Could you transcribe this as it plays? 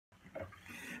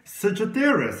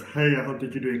Sagittarius, hey, I hope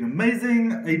that you're doing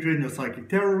amazing. Adrian, your psychic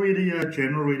tarot reader here,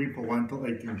 general reading for 1 till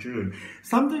 18 June.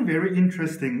 Something very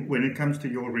interesting when it comes to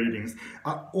your readings.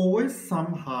 I always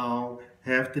somehow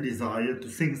have the desire to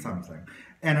sing something.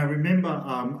 And I remember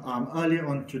earlier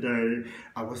on today,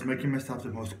 I was making myself the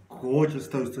most gorgeous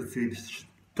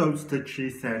toasted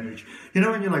cheese sandwich. You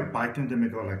know when you like bite into them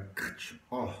and go like,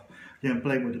 oh, you know,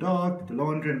 playing with the dog, with the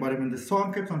laundry and whatever, and the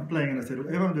song kept on playing, and I said,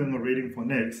 whoever I'm doing a reading for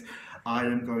next, I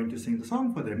am going to sing the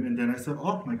song for them. And then I said,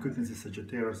 oh my goodness, it's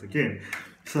Sagittarius again.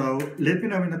 So let me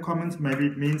know in the comments, maybe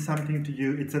it means something to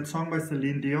you. It's that song by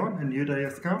Celine Dion, A New Day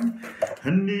Has Come.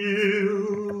 A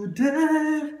new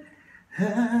day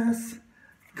has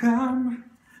come,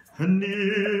 a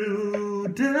new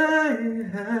day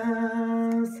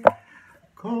has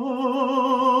come.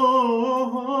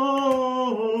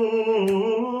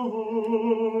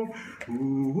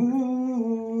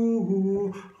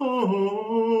 Ooh,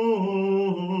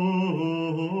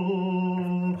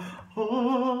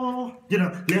 you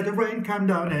know, let the rain come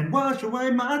down and wash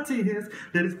away my tears.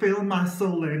 Let it fill my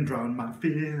soul and drown my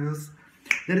fears.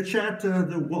 Let it shatter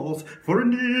the walls for a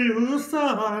new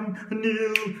sun. A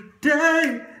new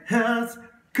day has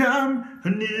come. A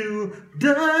new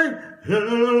day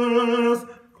has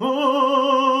come.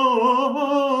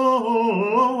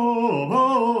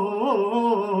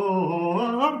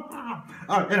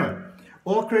 Anyway,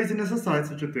 all craziness aside,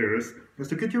 Sagittarius,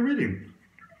 let's look at your reading.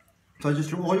 So I just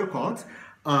drew all your cards.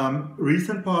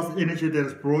 Recent past energy that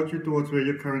has brought you towards where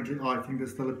you currently are. I think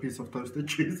there's still a piece of toasted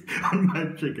cheese on my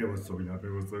cheek. It was so yummy,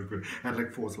 it was so good. I had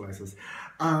like 4 slices.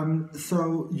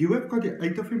 So you have got the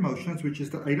 8 of emotions, which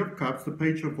is the 8 of cups, the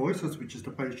page of voices, which is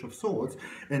the page of swords,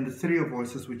 and the 3 of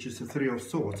voices, which is the 3 of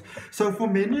swords. So for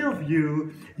many of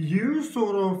you, you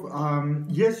sort of,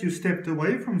 yes, you stepped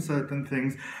away from certain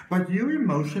things, but you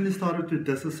emotionally started to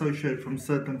disassociate from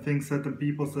certain things, certain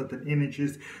people, certain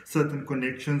energies, certain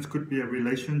connections, could be a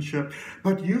relationship,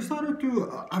 but you started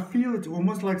to, I feel it's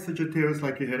almost like Sagittarius,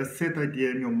 like you had a set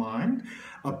idea in your mind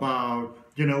about,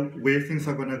 you know, where things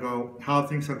are going to go, how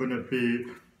things are going to be.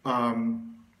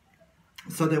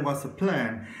 So there was a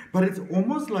plan, but it's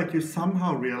almost like you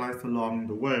somehow realized along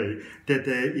the way that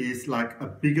there is like a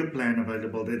bigger plan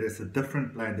available, that there's a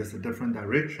different plan, there's a different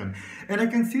direction. And I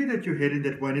can see that you're headed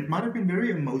that way, and it might have been very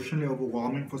emotionally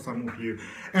overwhelming for some of you.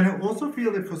 And I also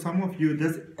feel that for some of you,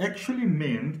 this actually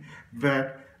meant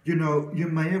that, you know, you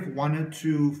may have wanted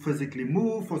to physically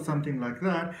move or something like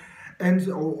that, and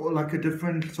or like a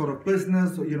different sort of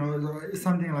business, or, you know,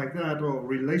 something like that, or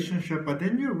relationship, but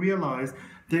then you realize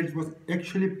that it was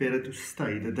actually better to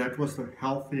stay, that that was a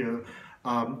healthier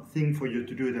thing for you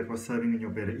to do, that was serving in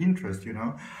your better interest, you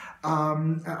know.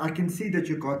 I can see that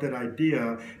you got that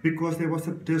idea because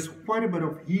there's quite a bit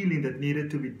of healing that needed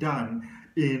to be done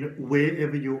in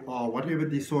wherever you are, whatever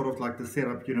the sort of like the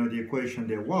setup, you know, the equation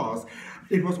there was.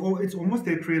 It's almost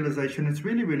that realization. It's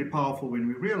really, really powerful when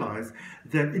we realize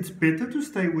that it's better to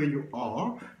stay where you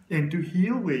are and to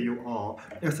heal where you are,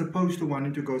 as opposed to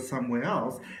wanting to go somewhere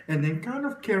else and then kind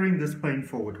of carrying this pain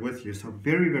forward with you. So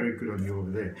very, very good on you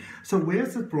over there. So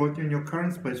where's it brought you in your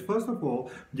current space? First of all,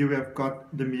 you have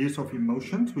got the Muse of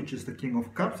Emotions, which is the King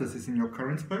of Cups. This is in your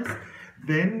current space.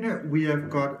 Then we have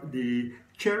got the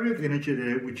Chariot energy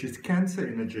there, which is Cancer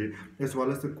energy, as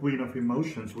well as the Queen of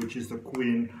Emotions, which is the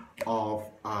Queen of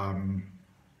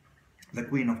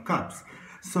Cups.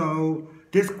 So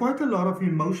there's quite a lot of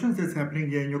emotions that's happening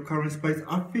here in your current space.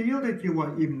 I feel that you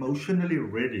are emotionally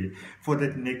ready for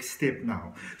that next step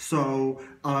now. So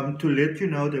to let you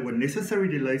know, there were necessary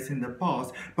delays in the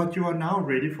past, but you are now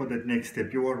ready for that next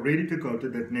step. You are ready to go to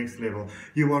that next level.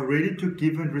 You are ready to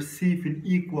give and receive in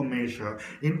equal measure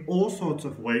in all sorts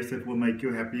of ways that will make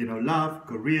you happy. You know, love,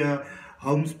 career,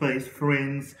 home space,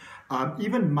 friends,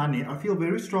 even money. I feel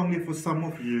very strongly for some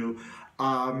of you.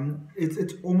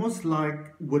 It's almost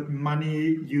like with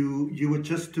money you were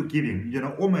just too giving, you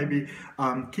know, or maybe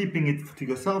keeping it to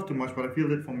yourself too much. But I feel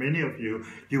that for many of you,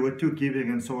 you were too giving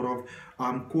and sort of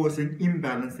causing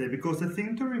imbalance there. Because the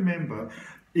thing to remember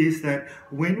is that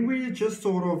when we just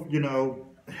sort of, you know,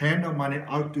 hand our money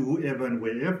out to whoever and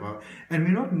wherever, and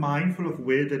we're not mindful of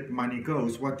where that money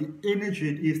goes, what the energy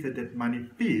it is that that money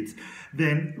feeds,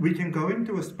 then we can go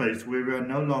into a space where we are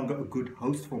no longer a good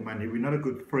host for money, we're not a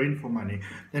good friend for money,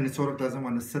 and it sort of doesn't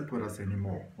want to sit with us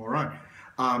anymore. All right.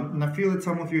 And I feel that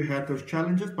some of you had those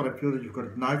challenges, but I feel that you've got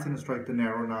it nice and straight and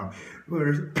narrow now.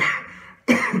 Whereas,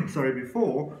 sorry,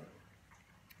 before,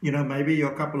 you know, maybe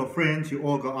you're a couple of friends, you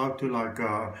all go out to like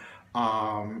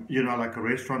you know, like a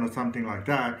restaurant or something like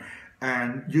that,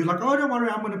 and you're like, oh, don't worry,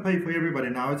 I'm going to pay for everybody.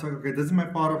 Now it's like, okay, this is my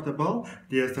part of the bill,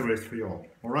 there's the rest for you all.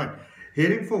 All right.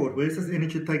 Heading forward, where's this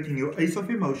energy taking you? Ace of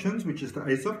Emotions, which is the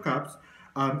Ace of Cups,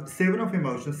 Seven of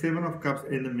Emotions, Seven of Cups,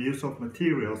 and the Muse of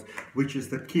Materials, which is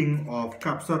the King of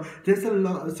Cups. So there's a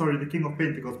lot, sorry, the King of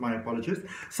Pentacles, my apologies.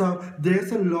 So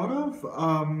there's a lot of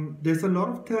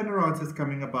turnarounds that's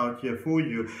coming about here for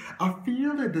you. I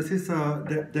feel that this is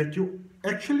that you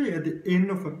actually at the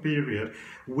end of a period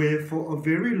where for a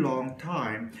very long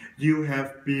time you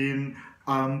have been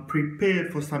prepared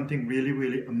for something really,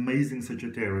 really amazing,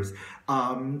 Sagittarius.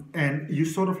 And you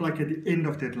sort of like at the end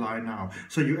of that line now.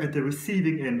 So you're at the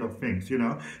receiving end of things, you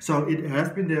know. So it has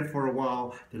been there for a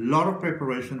while. A lot of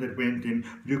preparation that went in.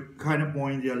 You're kind of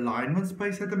more in the alignment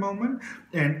space at the moment.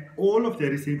 And all of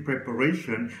that is in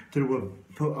preparation through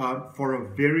for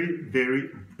a very, very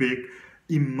big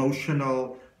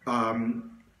emotional,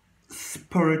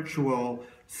 spiritual,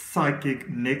 psychic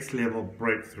next level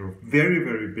breakthrough. Very,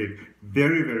 very big,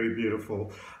 very, very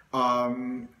beautiful.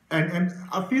 And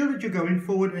I feel that you're going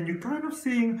forward and you're kind of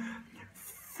seeing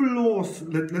flaws,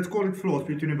 let's call it flaws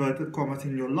between inverted commas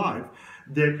in your life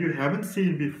that you haven't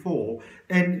seen before.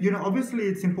 And you know, obviously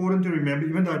it's important to remember,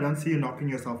 even though I don't see you knocking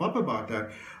yourself up about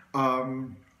that,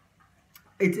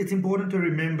 it's important to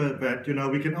remember that, you know,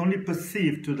 we can only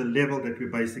perceive to the level that we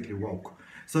basically woke.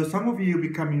 So some of you are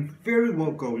becoming very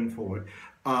woke going forward.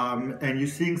 And you're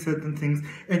seeing certain things,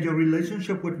 and your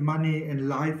relationship with money and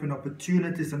life and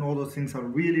opportunities and all those things are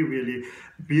really, really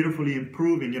beautifully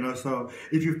improving, you know. So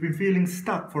if you've been feeling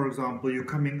stuck, for example, you're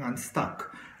coming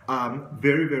unstuck.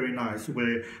 Very, very nice.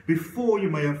 Where before you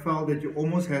may have felt that you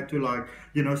almost had to, like,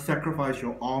 you know, sacrifice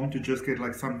your arm to just get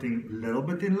like something a little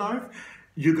bit in life.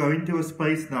 You go into a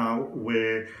space now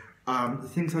where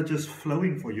things are just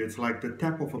flowing for you. It's like the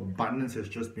tap of abundance has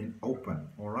just been open.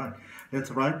 All right,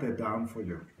 let's write that down for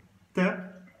you.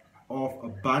 Tap of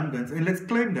abundance, and let's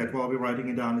claim that while we're writing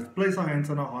it down. Let's place our hands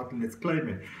on our heart and let's claim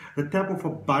it. The tap of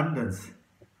abundance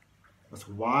is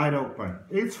wide open.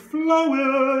 It's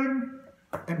flowing,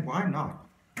 and why not?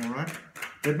 All right.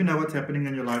 Let me know what's happening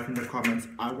in your life in the comments.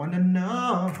 I want to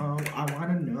know. I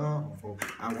want to know.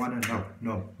 I want to know.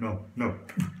 No.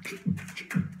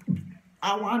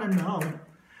 I want to know.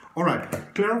 All right,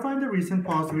 clarifying the recent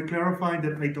past, we're clarifying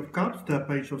that Eight of Cups, the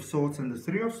Page of Swords, and the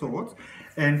Three of Swords.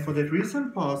 And for that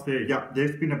recent past there, yeah,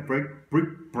 there's been a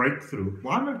breakthrough.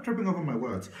 Why am I tripping over my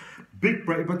words? Big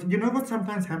break. But you know what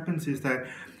sometimes happens is that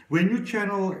when you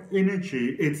channel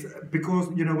energy, it's because,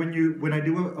 you know, when I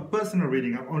do a personal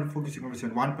reading, I'm only focusing obviously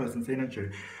on one person's energy.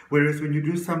 Whereas when you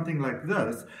do something like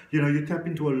this, you know, you tap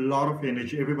into a lot of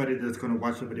energy. Everybody that's going to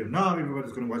watch the video now,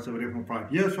 everybody's going to watch the video from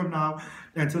 5 years from now.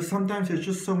 And so sometimes there's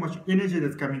just so much energy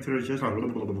that's coming through. It's just like,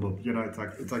 you know, it's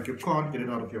like you can't get it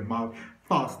out of your mouth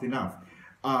fast enough.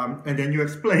 And then you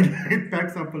explain, it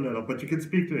backs up a little, but you can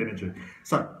speak to energy.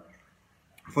 So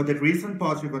for that recent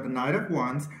past, you've got the Knight of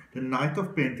Wands, the Knight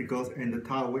of Pentacles, and the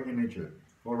Tower energy.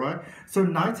 All right. So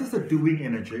Knight is a doing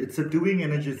energy. It's a doing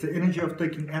energy. It's the energy of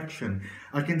taking action.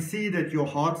 I can see that your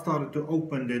heart started to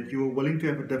open, that you were willing to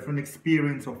have a different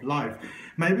experience of life.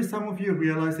 Maybe some of you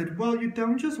realize that, well, you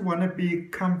don't just want to be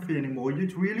comfy anymore.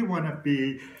 You really want to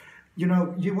be, you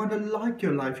know, you want to like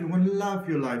your life. You want to love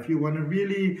your life. You want to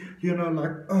really, you know,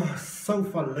 like, oh,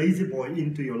 sofa lazy boy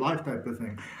into your life type of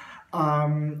thing.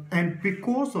 And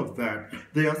because of that,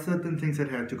 there are certain things that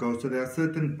had to go. So there are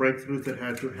certain breakthroughs that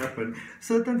had to happen.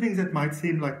 Certain things that might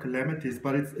seem like calamities,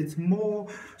 but it's more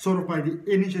sort of by the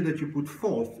energy that you put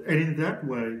forth. And in that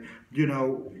way, you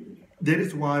know, that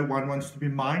is why one wants to be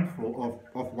mindful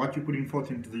of what you're putting forth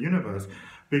into the universe.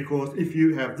 Because if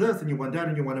you have this and you want that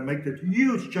and you want to make that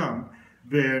huge jump,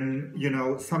 then, you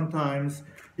know, sometimes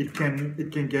it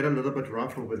can get a little bit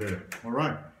rough over there. All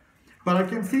right. But I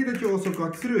can see that you also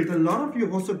got through it. A lot of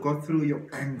you also got through your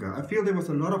anger. I feel there was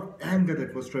a lot of anger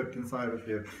that was trapped inside of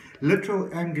you. Literal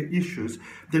anger issues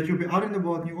that you'll be out in the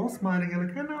world and you're all smiling. You're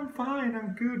like, oh, no, I'm fine,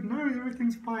 I'm good. No,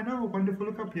 everything's fine. Oh, wonderful.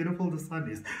 Look how beautiful the sun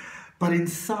is. But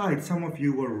inside, some of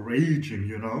you were raging,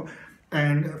 you know.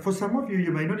 And for some of you,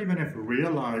 you may not even have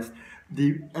realized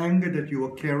the anger that you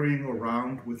were carrying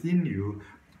around within you.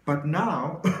 But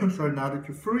now, so now that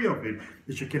you're free of it,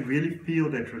 that you can really feel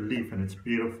that relief, and it's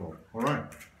beautiful. All right.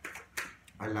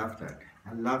 I love that.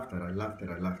 I love that. I love that.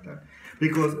 I love that.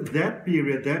 Because that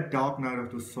period, that dark night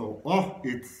of the soul, oh,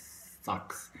 it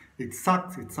sucks. It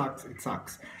sucks. It sucks. It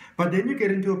sucks. But then you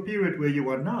get into a period where you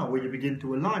are now, where you begin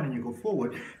to align and you go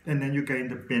forward, and then you gain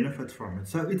the benefits from it.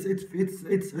 So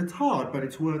it's hard, but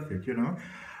it's worth it, you know.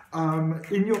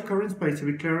 In your current space,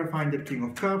 we're clarifying the King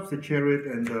of Cups, the Chariot,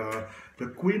 and the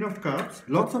Queen of Cups.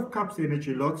 Lots of Cups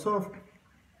energy, lots of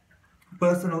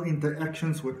personal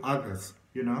interactions with others,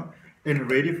 you know.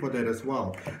 and ready for that as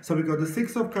well. So we got the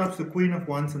Six of Cups, the Queen of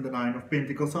Wands, and the Nine of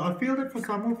Pentacles. So I feel that for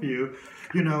some of you,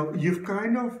 you know, you've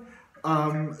kind of,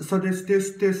 so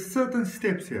there's certain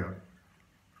steps here.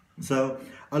 So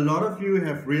a lot of you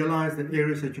have realized the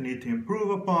areas that you need to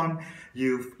improve upon.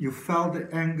 You felt the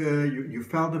anger, you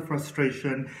felt the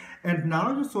frustration, and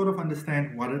now you sort of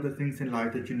understand what are the things in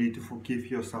life that you need to forgive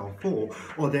yourself for,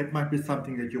 or that might be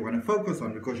something that you want to focus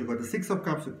on, because you've got the Six of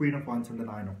Cups, the Queen of Wands, and the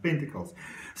Nine of Pentacles.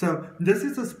 So this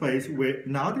is a space where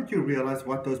now that you realize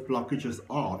what those blockages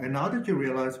are, and now that you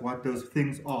realize what those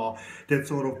things are that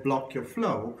sort of block your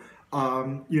flow,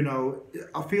 you know,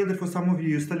 I feel that for some of you,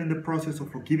 you're still in the process of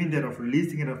forgiving that, of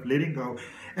releasing it, of letting go.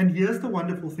 And here's the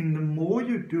wonderful thing: the more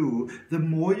you do, the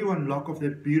more you unlock of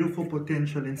that beautiful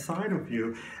potential inside of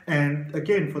you. And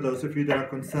again, for those of you that are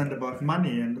concerned about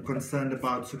money and concerned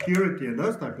about security and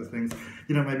those type of things,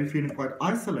 you know, maybe feeling quite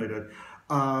isolated,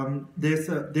 there's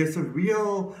a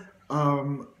real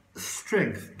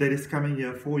strength that is coming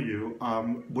here for you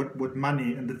with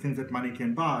money and the things that money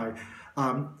can buy.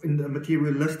 In the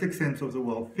materialistic sense of the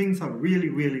world, things are really,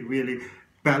 really, really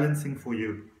balancing for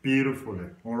you beautifully.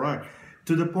 All right,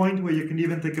 to the point where you can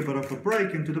even take a bit of a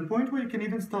break, and to the point where you can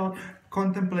even start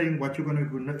contemplating what you're going to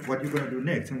do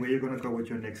next, and where you're going to go with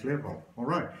your next level. All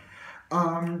right.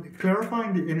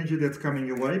 Clarifying the energy that's coming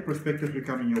your way, prospectively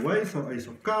coming your way. So Ace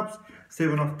of Cups,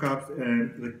 Seven of Cups,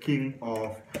 and the King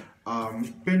of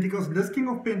Pentacles. This King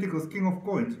of Pentacles, King of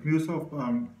Coins, Muse of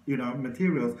you know,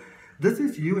 materials. This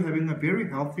is you having a very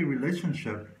healthy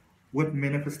relationship with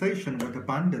manifestation, with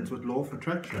abundance, with law of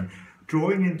attraction,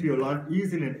 drawing into your life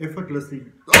easily and effortlessly.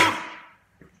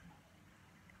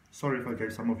 Sorry if I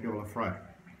gave some of you all a fright.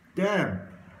 Damn.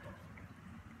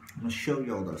 I'm going to show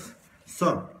you all this.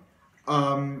 So,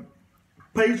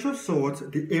 Page of Swords,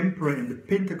 the Emperor in the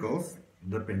Pentacles,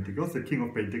 the King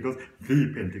of Pentacles,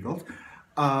 the Pentacles,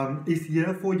 is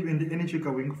here for you in the energy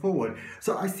going forward.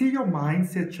 So I see your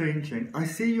mindset changing. I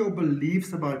see your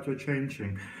beliefs about you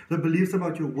changing, the beliefs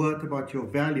about your worth, about your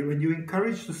value, and you're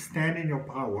encouraged to stand in your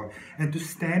power and to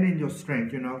stand in your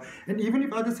strength, you know. And even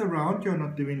if others around you are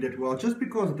not doing that well, just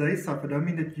because they suffer don't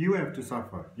mean that you have to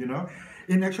suffer, you know.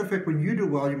 In actual fact, when you do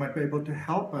well, you might be able to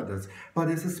help others. But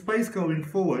there's a space going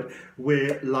forward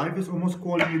where life is almost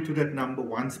calling you to that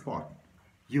 #1 spot.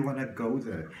 You want to go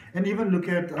there. And even look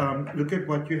at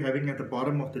what you're having at the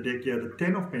bottom of the deck here, the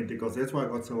Ten of Pentacles. That's why I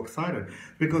got so excited,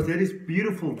 because there is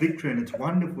beautiful victory, and it's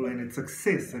wonderful, and it's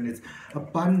success, and it's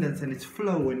abundance, and it's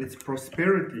flow, and it's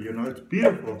prosperity. You know, it's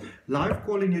beautiful. Life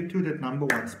calling you to that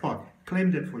 #1 spot.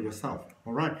 Claim that for yourself.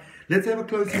 All right. Let's have a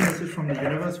closing message from the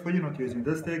universe for you. Not using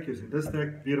this deck, using this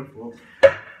deck. Beautiful.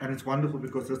 And it's wonderful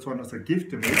because this one was a gift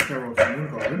to me, Tarot of the Moon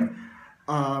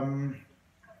Garden.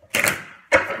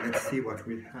 Let's see what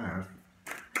we have.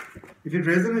 If it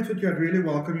resonates with you, I'd really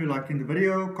welcome you liking the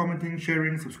video, commenting,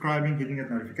 sharing, subscribing, hitting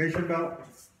that notification bell.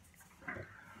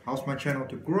 Helps my channel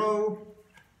to grow.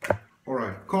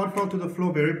 Alright, card fell to the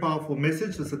floor, very powerful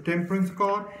message. It's a Temperance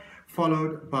card,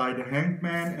 followed by the Hanged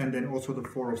Man, and then also the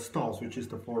Four of Stars, which is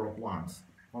the Four of Wands.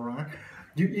 Alright,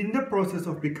 you're in the process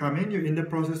of becoming, you're in the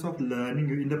process of learning,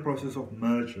 you're in the process of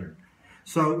merging.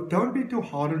 So don't be too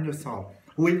hard on yourself.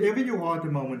 Wherever you are at the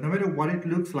moment, no matter what it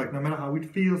looks like, no matter how it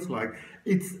feels like,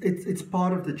 it's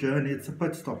part of the journey. It's a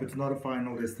pit stop. It's not a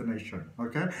final destination.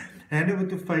 Okay? Hand over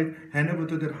to faith. Hand over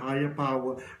to that higher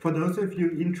power. For those of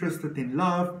you interested in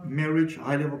love, marriage,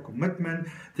 high-level commitment,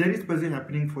 that is busy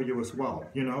happening for you as well.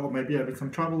 You know, or maybe having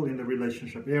some trouble in the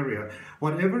relationship area.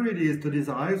 Whatever it is, the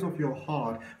desires of your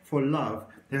heart for love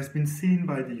has been seen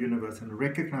by the universe and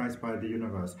recognized by the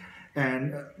universe.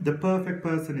 And the perfect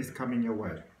person is coming your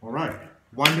way. All right?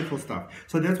 Wonderful stuff.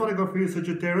 So that's what I got for you,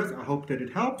 Sagittarius. I hope that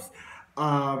it helps.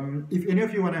 If any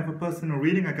of you want to have a personal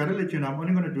reading, I gotta let you know I'm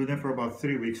only going to do them for about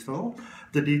 3 weeks still.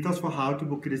 The details for how to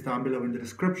book it is down below in the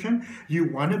description.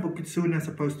 You want to book it soon as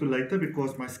opposed to later,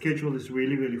 because my schedule is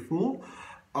really, really full.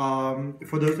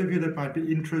 For those of you that might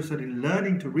be interested in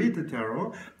learning to read the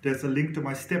tarot, there's a link to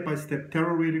my step-by-step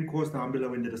tarot reading course down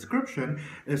below in the description,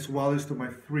 as well as to my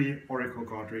free oracle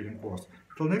card reading course.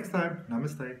 Till next time,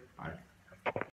 namaste. Bye.